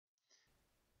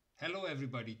Hello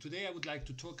everybody, today I would like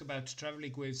to talk about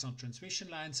traveling waves on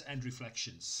transmission lines and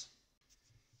reflections.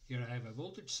 Here I have a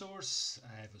voltage source,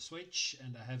 I have a switch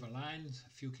and I have a line a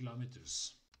few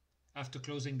kilometers. After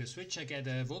closing the switch I get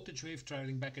a voltage wave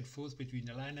traveling back and forth between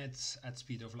the line ends at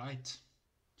speed of light.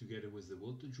 Together with the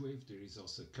voltage wave there is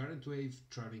also a current wave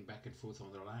traveling back and forth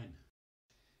on the line.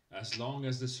 As long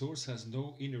as the source has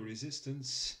no inner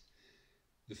resistance,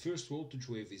 the first voltage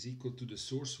wave is equal to the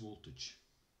source voltage.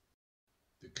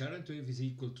 The current wave is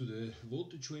equal to the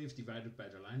voltage wave divided by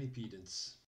the line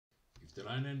impedance. If the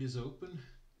line end is open,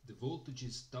 the voltage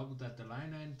is doubled at the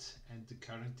line end and the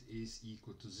current is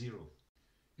equal to zero.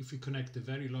 If we connect a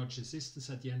very large resistance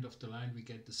at the end of the line, we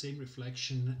get the same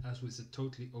reflection as with a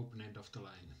totally open end of the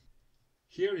line.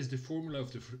 Here is the formula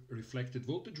of the reflected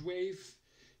voltage wave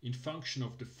in function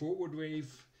of the forward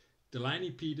wave, the line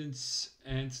impedance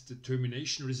and the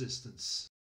termination resistance.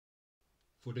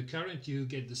 For the current you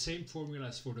get the same formula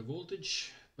as for the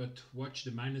voltage, but watch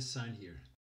the minus sign here.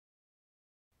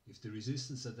 If the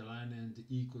resistance at the line end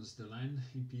equals the line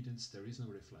impedance, there is no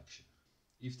reflection.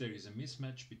 If there is a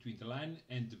mismatch between the line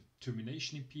and the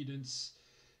termination impedance,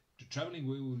 the traveling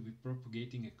wave will be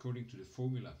propagating according to the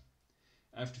formula.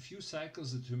 After a few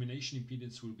cycles, the termination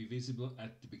impedance will be visible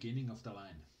at the beginning of the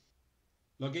line.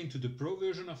 Log into the Pro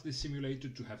version of the simulator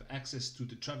to have access to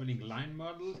the traveling line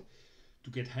model to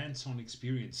get hands-on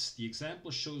experience. The example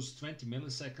shows 20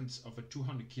 milliseconds of a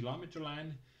 200 kilometer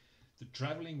line. The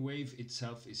traveling wave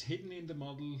itself is hidden in the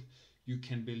model. You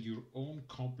can build your own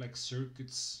complex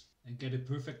circuits and get a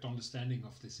perfect understanding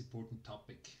of this important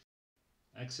topic.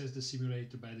 Access the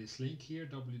simulator by this link here,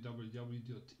 www.ecsb.ch.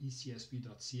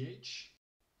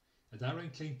 A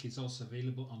direct link is also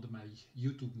available under my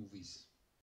YouTube movies.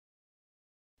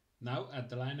 Now at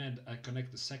the line end I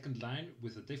connect the second line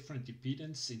with a different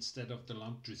impedance instead of the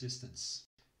lumped resistance.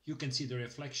 You can see the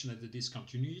reflection at the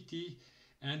discontinuity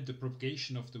and the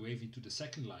propagation of the wave into the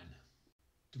second line.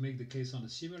 To make the case on the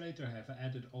simulator I have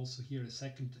added also here a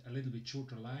second, a little bit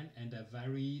shorter line, and I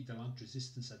vary the lumped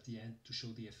resistance at the end to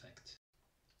show the effect.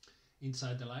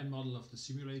 Inside the line model of the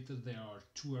simulator there are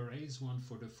two arrays, one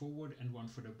for the forward and one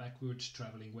for the backward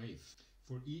traveling wave.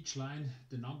 For each line,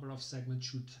 the number of segments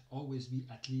should always be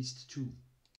at least 2.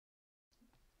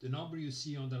 The number you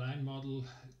see on the line model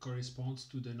corresponds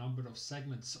to the number of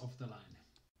segments of the line.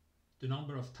 The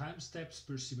number of time steps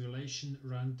per simulation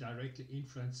run directly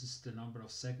influences the number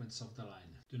of segments of the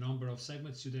line. The number of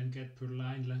segments you then get per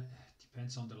line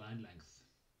depends on the line length.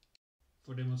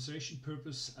 For demonstration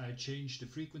purpose, I change the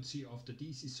frequency of the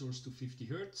DC source to 50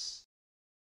 Hz.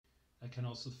 I can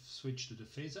also switch to the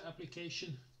phasor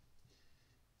application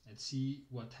and see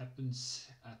what happens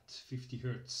at 50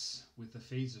 Hz with the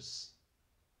phasors.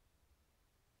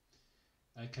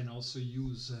 I can also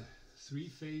use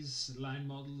three-phase line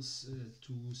models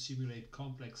to simulate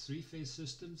complex three-phase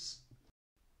systems.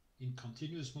 In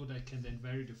continuous mode I can then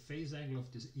vary the phase angle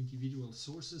of the individual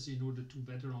sources in order to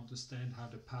better understand how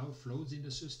the power flows in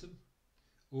the system.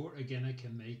 Or again I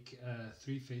can make a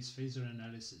three-phase phasor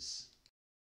analysis.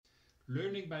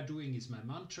 Learning by doing is my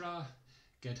mantra.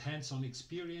 Get hands-on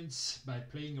experience by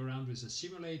playing around with a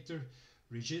simulator.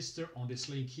 Register on this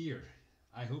link here.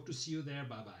 I hope to see you there.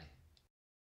 Bye bye.